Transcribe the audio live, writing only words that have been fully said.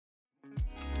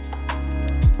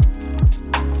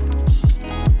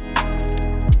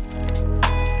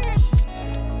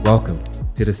Welcome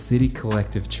to the City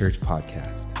Collective Church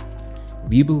podcast.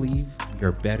 We believe we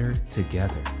are better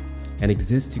together and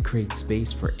exist to create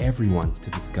space for everyone to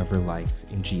discover life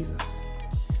in Jesus.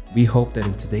 We hope that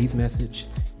in today's message,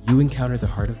 you encounter the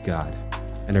heart of God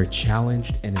and are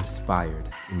challenged and inspired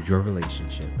in your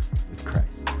relationship with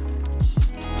Christ.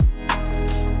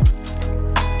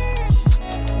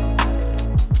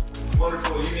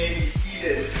 Wonderful. You may be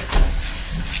seated.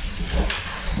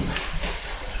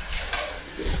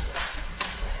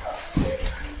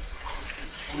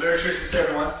 Merry Christmas,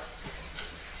 everyone.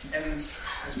 And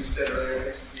as we said earlier,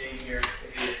 thanks for being here.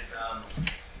 It is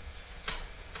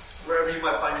wherever you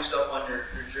might find yourself on your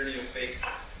journey of faith.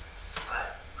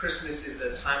 Christmas is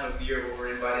a time of year where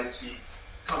we're invited to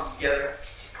come together,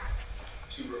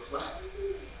 to reflect,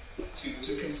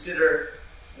 to consider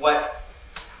what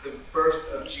the birth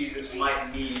of Jesus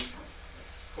might mean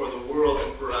for the world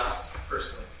and for us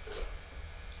personally.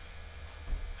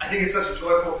 I think it's such a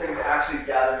joyful thing to actually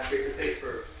gather in space. Thanks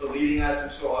for leading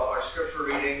us into our scripture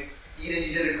readings. Eden,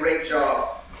 you did a great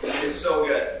job. It's so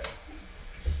good.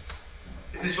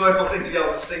 It's a joyful thing to be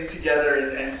able to sing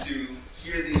together and to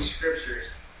hear these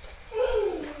scriptures.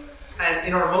 And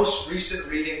in our most recent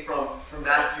reading from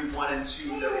Matthew 1 and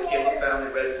 2 that the Caleb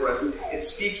family read for us, it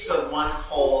speaks of one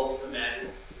called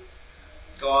Emmanuel,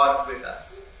 God with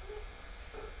us.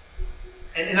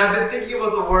 And I've been thinking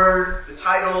about the word, the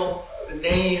title, the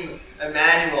name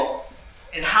Emmanuel,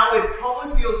 and how it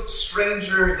probably feels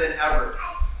stranger than ever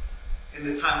in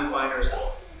the time we find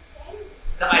ourselves.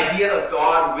 The idea of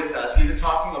God with us. We've been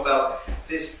talking about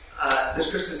this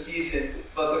Christmas season,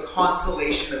 about the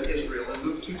consolation of Israel. In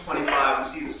Luke 2:25, we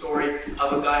see the story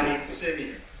of a guy named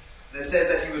Simeon. And it says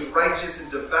that he was righteous and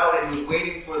devout, and he was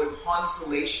waiting for the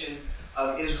consolation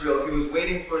of Israel. He was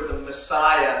waiting for the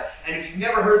Messiah. And if you've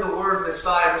never heard the word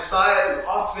Messiah, Messiah is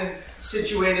often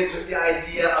situated with the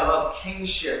idea of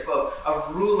kingship,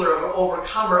 of ruler, of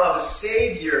overcomer, of a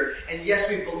savior. And yes,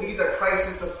 we believe that Christ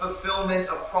is the fulfillment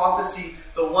of prophecy,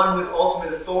 the one with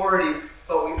ultimate authority.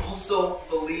 But we also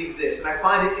believe this, and I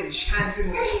find it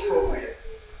enchantingly appropriate,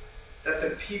 that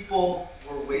the people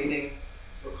were waiting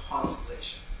for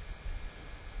consolation.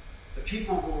 The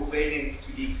people who were waiting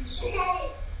to be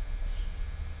consoled.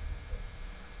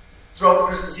 Throughout the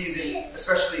Christmas season,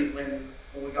 especially when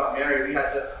we got married, we had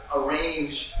to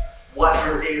arrange what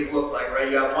our days look like,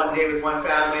 right? You have one day with one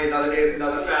family, another day with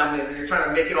another family, and then you're trying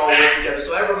to make it all work together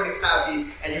so everybody's happy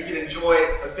and you can enjoy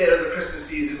a bit of the Christmas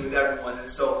season with everyone. And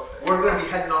so we're going to be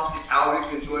heading off to Calgary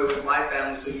to enjoy it with my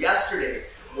family. So yesterday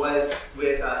was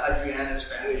with Adriana's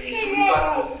family. And so we got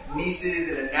some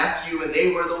nieces and a nephew, and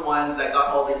they were the ones that got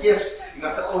all the gifts. We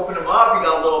got to open them up. We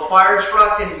got a little fire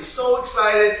truck, and he was so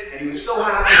excited, and he was so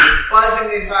happy. He was buzzing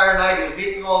the entire night. He was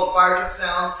making all the fire truck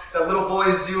sounds that little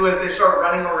boys do as they start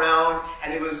running around,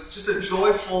 and it was just a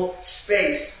joyful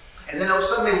space. And then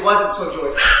suddenly it wasn't so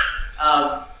joyful.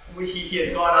 He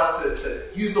had gone up to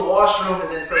use the washroom,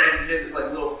 and then suddenly he did this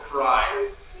little cry,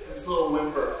 this little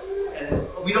whimper. And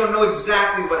we don't know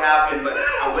exactly what happened, but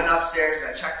I went upstairs and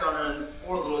I checked on him.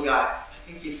 Poor little guy. I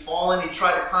think he'd fallen. He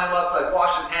tried to climb up to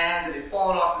wash his hands, and he'd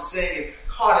fallen off the sink and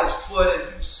caught his foot,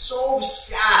 and he was so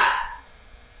sad.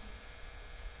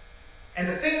 And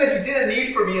the thing that he didn't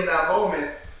need from me in that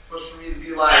moment was for me to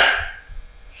be like,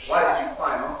 why did you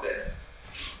climb up there?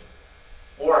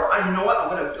 Or, you know what, I'm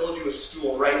going to build you a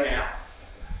stool right now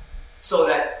so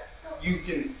that you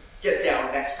can get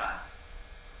down next time.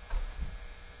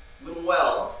 Little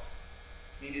Wells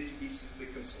needed to be simply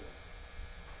consoled.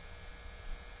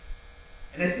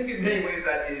 And I think in many ways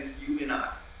that is you and I,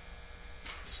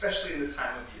 especially in this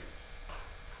time of year,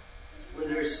 where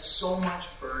there's so much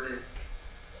burden,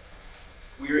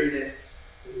 weariness,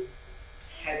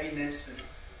 heaviness,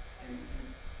 and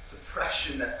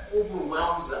depression that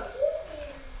overwhelms us.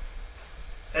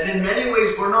 That in many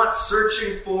ways we're not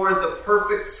searching for the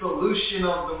perfect solution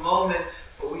of the moment,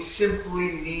 but we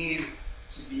simply need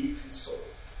to be consoled.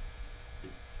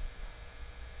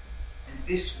 And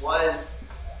this was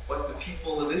what the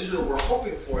people of Israel were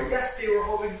hoping for. Yes, they were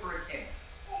hoping for a king.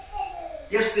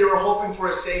 Yes, they were hoping for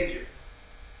a savior.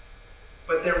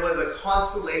 But there was a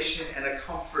consolation and a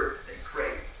comfort they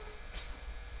craved.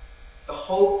 The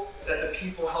hope that the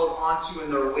people held on to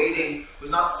in their waiting was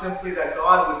not simply that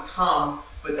God would come,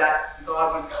 but that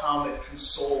God would come and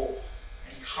console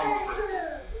and comfort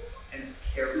and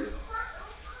care for them.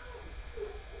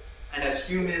 And as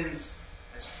humans,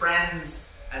 as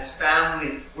friends, as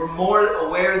family, we're more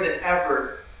aware than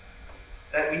ever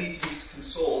that we need to be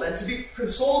consoled. And to be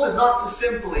consoled is not to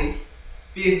simply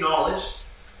be acknowledged.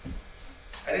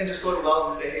 I didn't just go to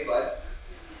Wells and say, hey, bud,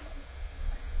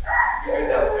 you're good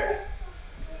down there.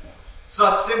 It's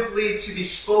not simply to be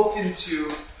spoken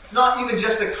to. It's not even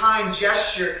just a kind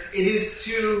gesture. It is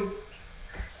to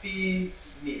be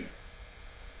near.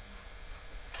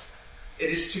 It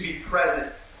is to be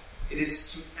present. It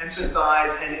is to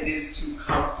empathize, and it is to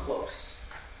come close.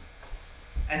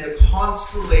 And the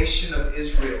consolation of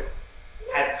Israel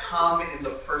had come in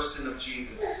the person of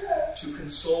Jesus to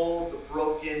console the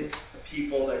broken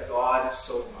people that God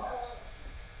so loved.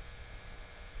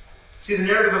 See, the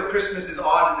narrative of Christmas is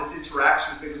odd in its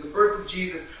interactions because the birth of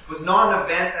Jesus was not an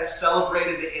event that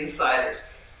celebrated the insiders,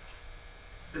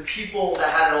 the people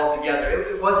that had it all together.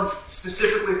 It wasn't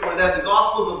specifically for them. The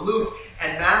Gospels of Luke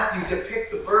and Matthew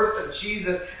depict the birth of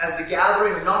Jesus as the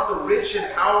gathering of not the rich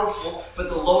and powerful, but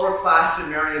the lower class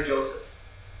in Mary and Joseph.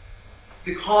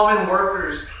 The common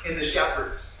workers in the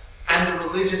shepherds, and the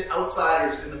religious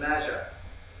outsiders in the Magi.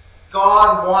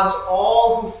 God wants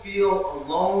all who feel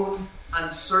alone,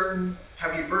 uncertain,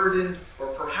 heavy burdened, or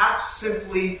perhaps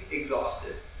simply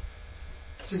exhausted,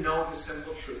 to know the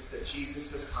simple truth that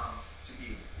Jesus has come to be with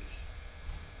you.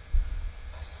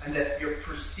 And that your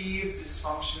perceived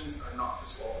dysfunctions are not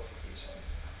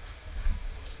disqualifications.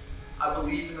 I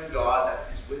believe in a God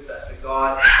that is with us, a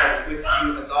God that is with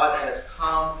you, a God that has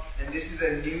come, and this is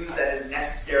a news that is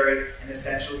necessary and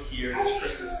essential here this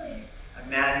Christmas Eve.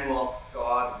 Emmanuel,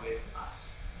 God with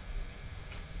us.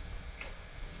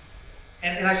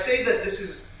 And I say that this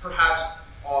is perhaps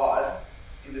odd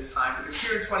in this time, because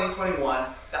here in 2021,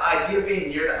 the idea of being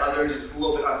near to others is a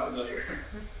little bit unfamiliar.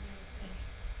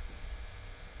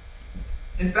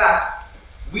 In fact,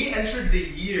 we entered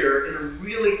the year in a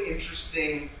really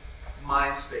interesting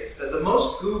mind space. The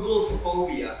most Googled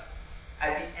phobia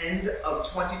at the end of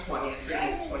 2020 and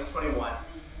into 2021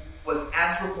 was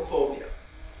anthropophobia,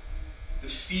 the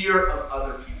fear of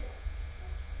other people.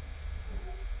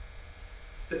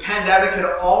 The pandemic had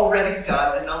already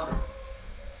done a number.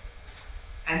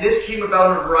 And this came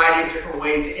about in a variety of different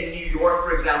ways. In New York,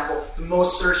 for example, the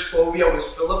most searched phobia was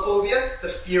philophobia, the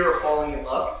fear of falling in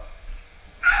love.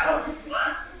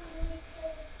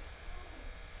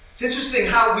 It's interesting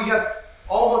how we have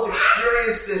almost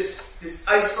experienced this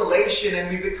isolation, and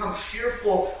we become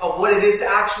fearful of what it is to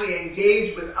actually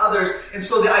engage with others. And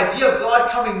so the idea of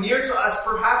God coming near to us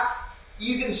perhaps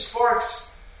even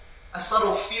sparks a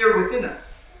subtle fear within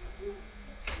us.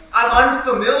 I'm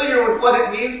unfamiliar with what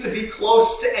it means to be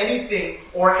close to anything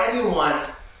or anyone,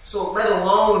 so let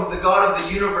alone the God of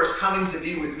the universe coming to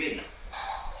be with me.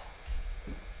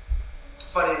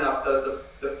 Funny enough,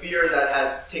 the fear that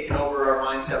has taken over our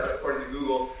mindset, according to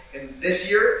Google, in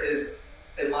this year is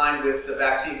in line with the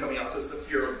vaccine coming out, so it's the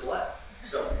fear of blood.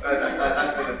 So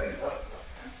that's been a thing.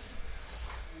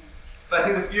 But I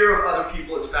think the fear of other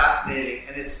people is fascinating,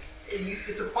 and it's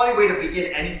a funny way to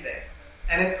begin anything.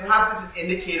 And it perhaps is an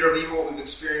indicator of even what we've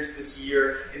experienced this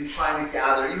year in trying to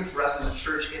gather, even for us as a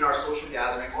church in our social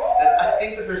gatherings, that I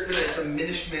think that there's been a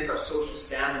diminishment of social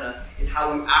stamina in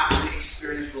how we actually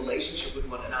experience relationship with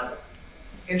one another.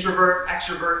 Introvert,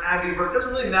 extrovert, ambivert, it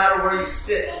doesn't really matter where you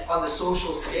sit on the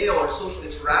social scale or social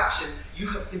interaction, you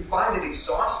can find it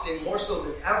exhausting more so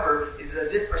than ever. It's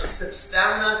as if our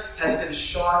stamina has been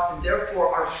shot, and therefore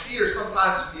our fear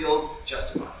sometimes feels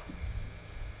justified.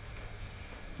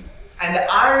 And the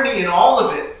irony in all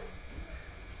of it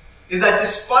is that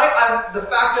despite the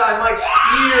fact that I might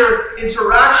fear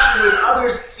interaction with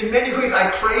others, in many ways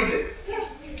I crave it.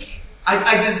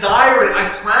 I desire it, I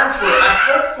plan for it, I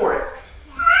hope for it.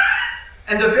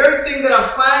 And the very thing that I'm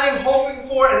planning, hoping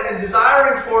for, and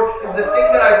desiring for is the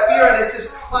thing that I fear, and it's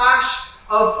this clash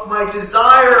of my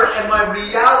desire and my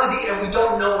reality, and we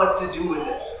don't know what to do with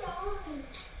it.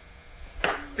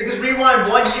 Because rewind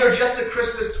 1 year just to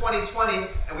Christmas 2020,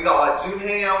 and we got Zoom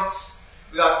hangouts,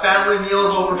 we got family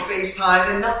meals over FaceTime,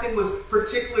 and nothing was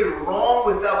particularly wrong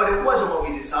with that, but it wasn't what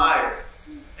we desired.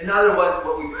 And neither was it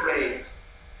what we craved.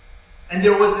 And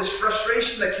there was this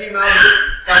frustration that came out of it,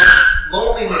 that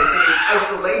loneliness, and it was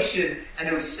isolation, and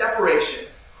it was separation.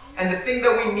 And the thing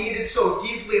that we needed so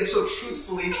deeply and so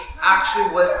truthfully actually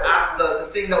was the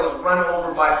thing that was run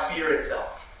over by fear itself.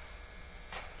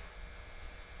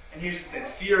 And here's the thing,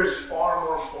 fear is far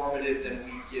more formative than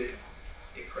we give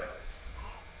it credit.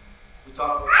 We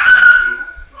talk about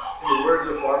it in the words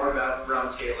of Barbara Brown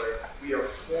Taylor, we are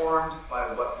formed by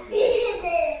what we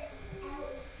wait.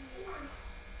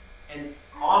 And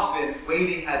often,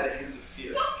 waiting has a hint of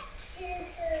fear.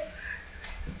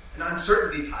 An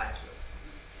uncertainty tied to it.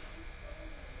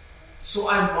 So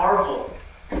I marvel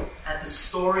at the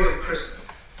story of Christmas.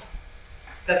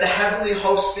 That the heavenly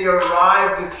hosts, they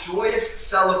arrive with joyous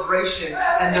celebration,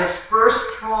 and their first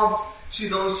prompt to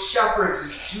those shepherds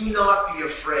is, do not be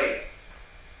afraid.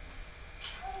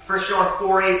 1 John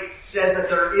 4:8 says that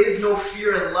there is no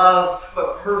fear in love,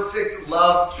 but perfect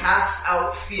love casts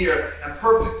out fear. And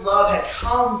perfect love had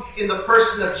come in the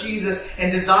person of Jesus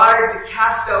and desired to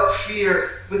cast out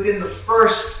fear within the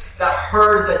first that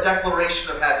heard the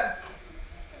declaration of heaven.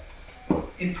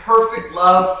 In perfect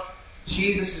love,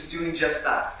 Jesus is doing just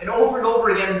that. And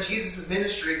over again in Jesus'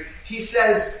 ministry, he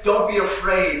says, don't be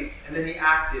afraid, and then he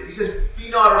acted. He says, be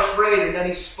not afraid, and then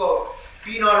he spoke.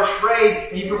 Be not afraid,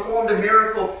 and he performed a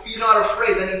miracle. Be not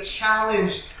afraid, then he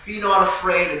challenged. Be not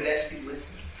afraid, and then he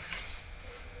listened.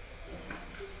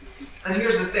 And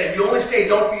here's the thing. You only say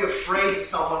don't be afraid to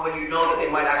someone when you know that they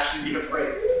might actually be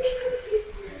afraid.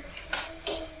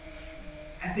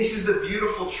 And this is the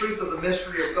beautiful truth of the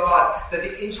mystery of God, that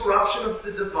the interruption of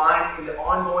the divine in the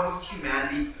ongoings of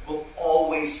humanity will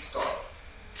always start.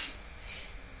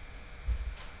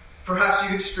 Perhaps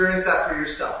you've experienced that for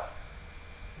yourself.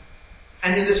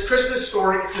 And in this Christmas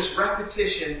story, it's this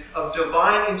repetition of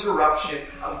divine interruption,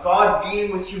 of God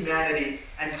being with humanity,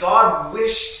 and God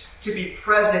wished to be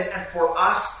present and for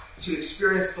us to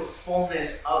experience the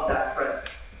fullness of that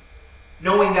presence.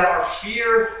 Knowing that our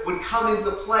fear would come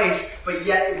into place, but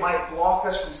yet it might block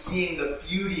us from seeing the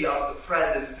beauty of the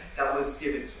presence that was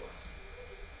given to us.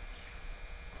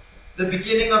 The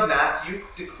beginning of Matthew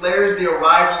declares the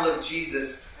arrival of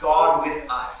Jesus, God with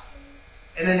us.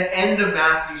 And then the end of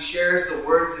Matthew shares the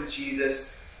words of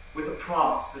Jesus with a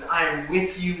promise that I am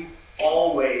with you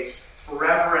always,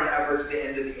 forever and ever to the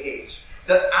end of the age.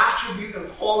 The attribute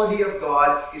and quality of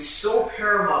God is so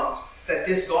paramount that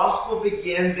this gospel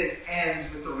begins and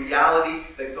ends with the reality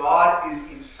that God is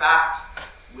in fact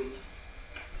with you.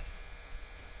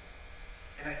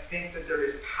 And I think that there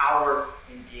is power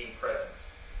in being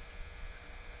present.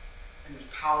 And there's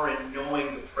power in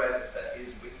knowing the presence that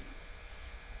is with you.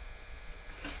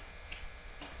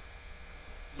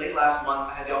 Late last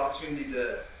month, I had the opportunity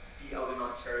to be out in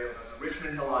Ontario. I was in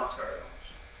Richmond Hill, Ontario.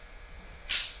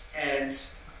 And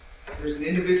there's an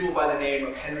individual by the name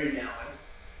of Henry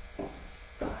Nouwen.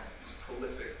 He's a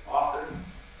prolific author.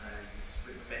 He's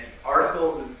written many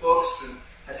articles and books and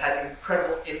has had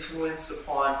incredible influence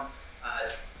upon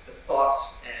the thought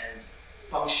and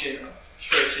function of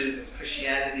churches and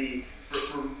Christianity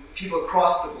for people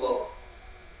across the globe.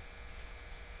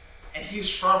 And he's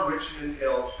from Richmond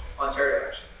Hill, Ontario,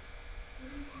 actually.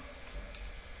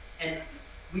 And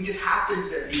we just happened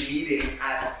to be meeting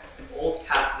at an old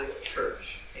Catholic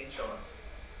church, St. John's,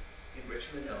 in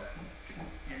Richmond Hill.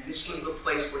 And this was the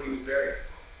place where he was buried.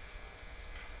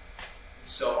 And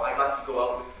so I got to go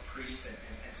out with the priest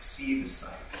and see the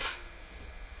site.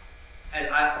 And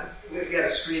if you had a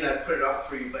screen, I'd put it up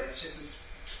for you, but it's just this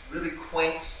really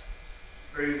quaint,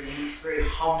 very neat, very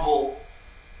humble,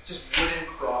 just wooden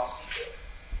cross,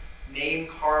 name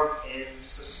carved in,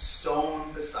 just a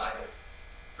stone beside it.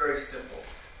 Very simple.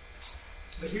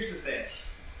 But here's the thing.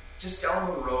 Just down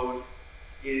the road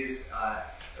is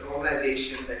an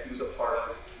organization that he was a part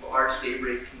of, the Large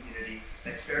Daybreak Community,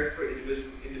 that cared for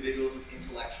individuals with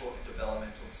intellectual and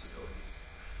developmental disabilities.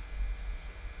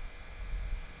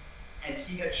 And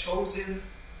he had chosen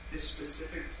this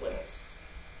specific place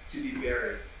to be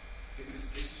buried because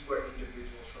this is where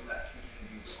individuals from that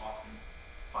community would often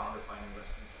find their final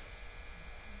resting place.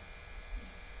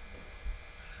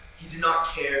 He did not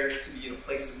care to be in a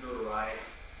place of notoriety.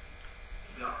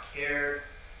 He did not care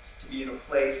to be in a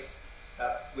place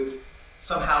that would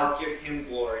somehow give him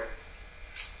glory.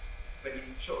 But he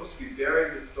chose to be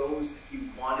buried with those that he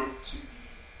wanted to be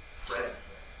present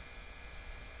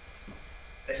with.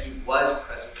 That he was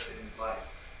present with in his life.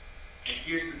 And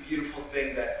here's the beautiful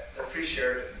thing that the priest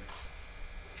shared with me.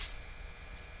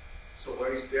 So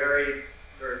where he's buried,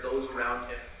 there are those around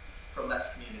him from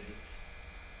that community.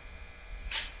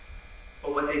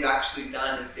 But what they've actually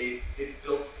done is they've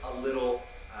built a little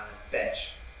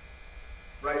bench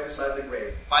right beside the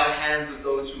grave, by the hands of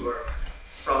those who are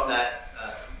from that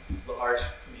large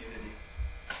community.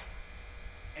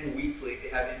 And weekly, they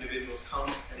have individuals come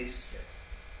and they just sit.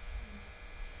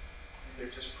 And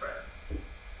they're just present.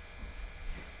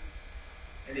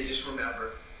 And they just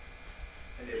remember.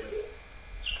 And they listen.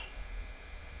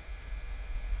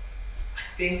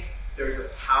 I think there's a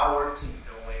power to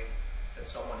knowing that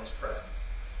someone is present.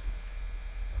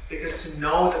 Because to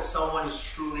know that someone is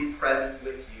truly present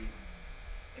with you,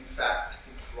 in fact,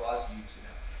 it draws you to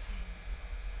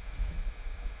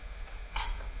them.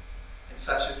 And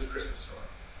such is the Christmas story.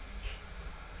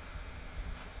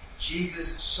 Jesus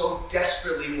so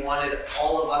desperately wanted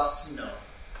all of us to know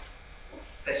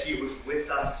that he was with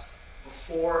us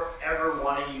before ever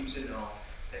wanting you to know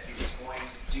that he was going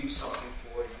to do something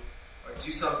for you or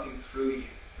do something through you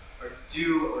or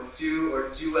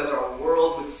do as our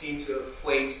world would seem to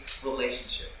equate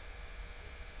relationship.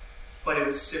 But it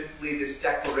was simply this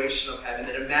declaration of heaven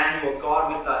that Emmanuel,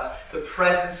 God with us, the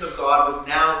presence of God was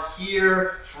now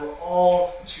here for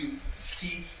all to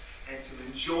seek and to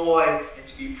enjoy and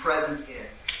to be present in.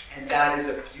 And that is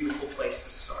a beautiful place to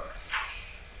start.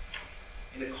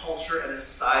 In a culture and a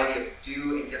society of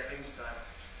do and get things done,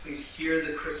 please hear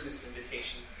the Christmas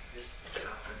invitation this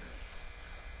afternoon.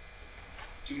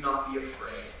 Do not be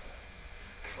afraid,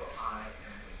 for I am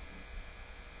with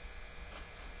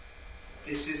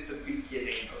you. This is the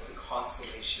beginning of the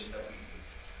consolation that we need.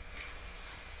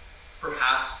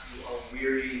 Perhaps you are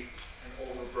weary and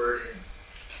overburdened,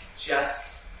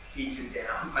 just beaten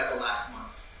down by the last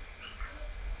months.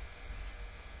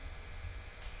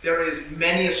 There is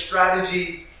many a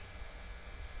strategy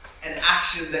and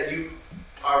action that you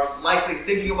are likely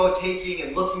thinking about taking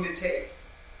and looking to take.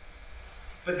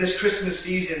 But this Christmas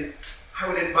season, I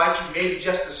would invite you maybe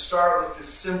just to start with the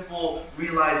simple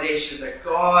realization that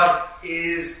God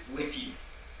is with you.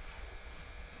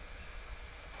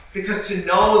 Because to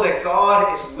know that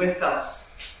God is with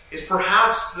us is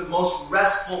perhaps the most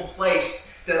restful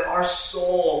place that our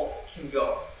soul can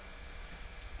go.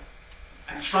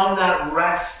 And from that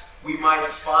rest, we might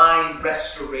find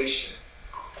restoration.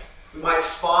 We might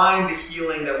find the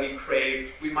healing that we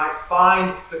crave. We might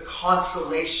find the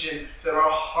consolation that our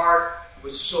heart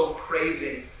was so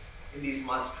craving in these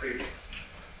months previous.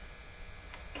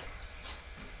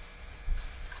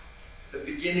 The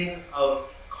beginning of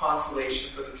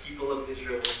consolation for the people of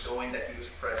Israel was knowing that He was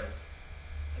present.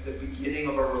 And the beginning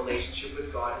of our relationship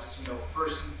with God is to know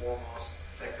first and foremost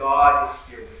that God is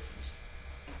here with you.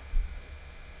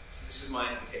 This is my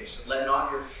invitation. Let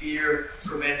not your fear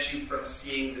prevent you from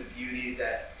seeing the beauty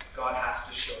that God has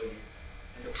to show you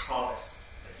and the promise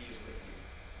that He is with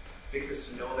you.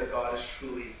 Because to know that God is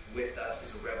truly with us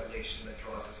is a revelation that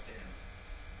draws us to Him.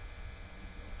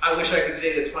 I wish I could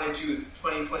say that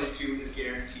 2022 is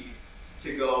guaranteed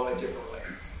to go a different way.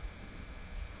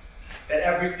 That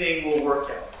everything will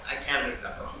work out. I can't make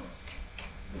that promise.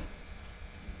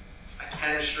 I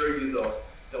can assure you, though,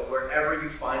 that wherever you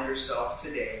find yourself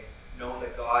today, know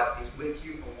that God is with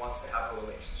you and wants to have a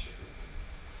relationship with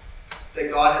you.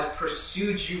 That God has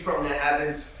pursued you from the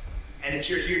heavens. And if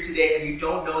you're here today and you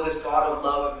don't know this God of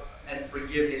love and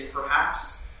forgiveness,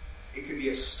 perhaps it could be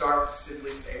a start to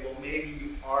simply say, well, maybe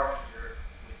you are here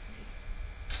with me.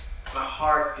 My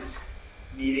heart is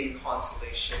needing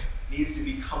consolation, needs to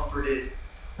be comforted.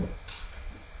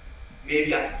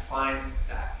 Maybe I can find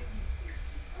that in you.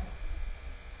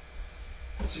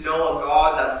 To know a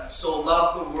God that so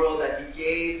loved the world that He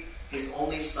gave His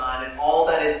only Son, and all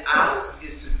that is asked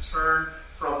is to turn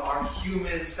from our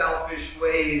human, selfish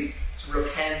ways to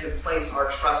repent and place our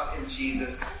trust in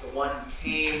Jesus, the one who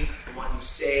came, the one who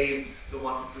saved, the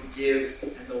one who forgives,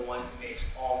 and the one who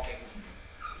makes all things new.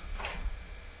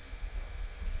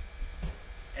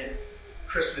 And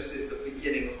Christmas is the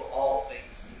beginning of all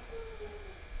things new.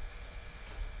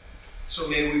 So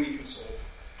may we be consoled.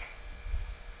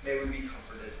 May we be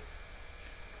comforted.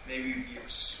 May we be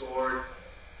restored.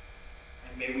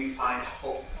 And may we find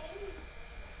hope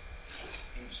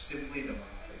in simply knowing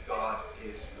that God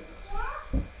is with us.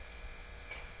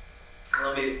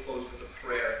 Allow me to close with a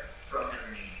prayer from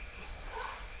Henry.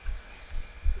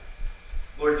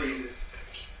 Lord Jesus,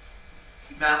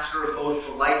 Master of both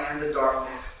the light and the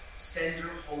darkness, send your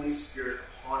Holy Spirit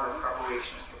upon our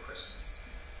preparations for Christmas.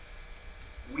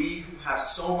 We who have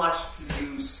so much to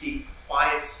do seek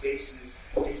quiet spaces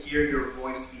to hear your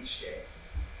voice each day.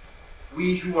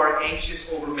 We who are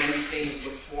anxious over many things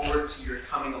look forward to your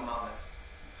coming among us.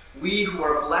 We who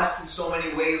are blessed in so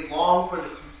many ways long for the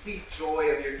complete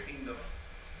joy of your kingdom.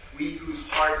 We whose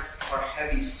hearts are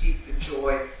heavy seek the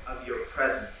joy of your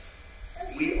presence.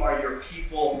 We are your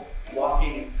people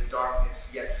walking in the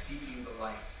darkness yet seeking the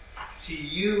light. To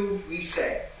you we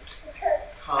say,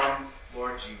 come,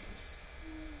 Lord Jesus.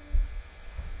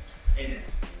 Amen.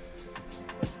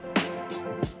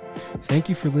 Thank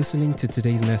you for listening to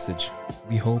today's message.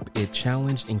 We hope it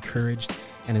challenged, encouraged,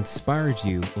 and inspired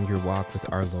you in your walk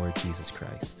with our Lord Jesus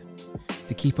Christ.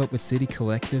 To keep up with City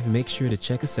Collective, make sure to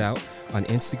check us out on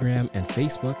Instagram and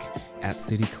Facebook at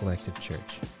City Collective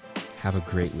Church. Have a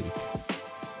great week.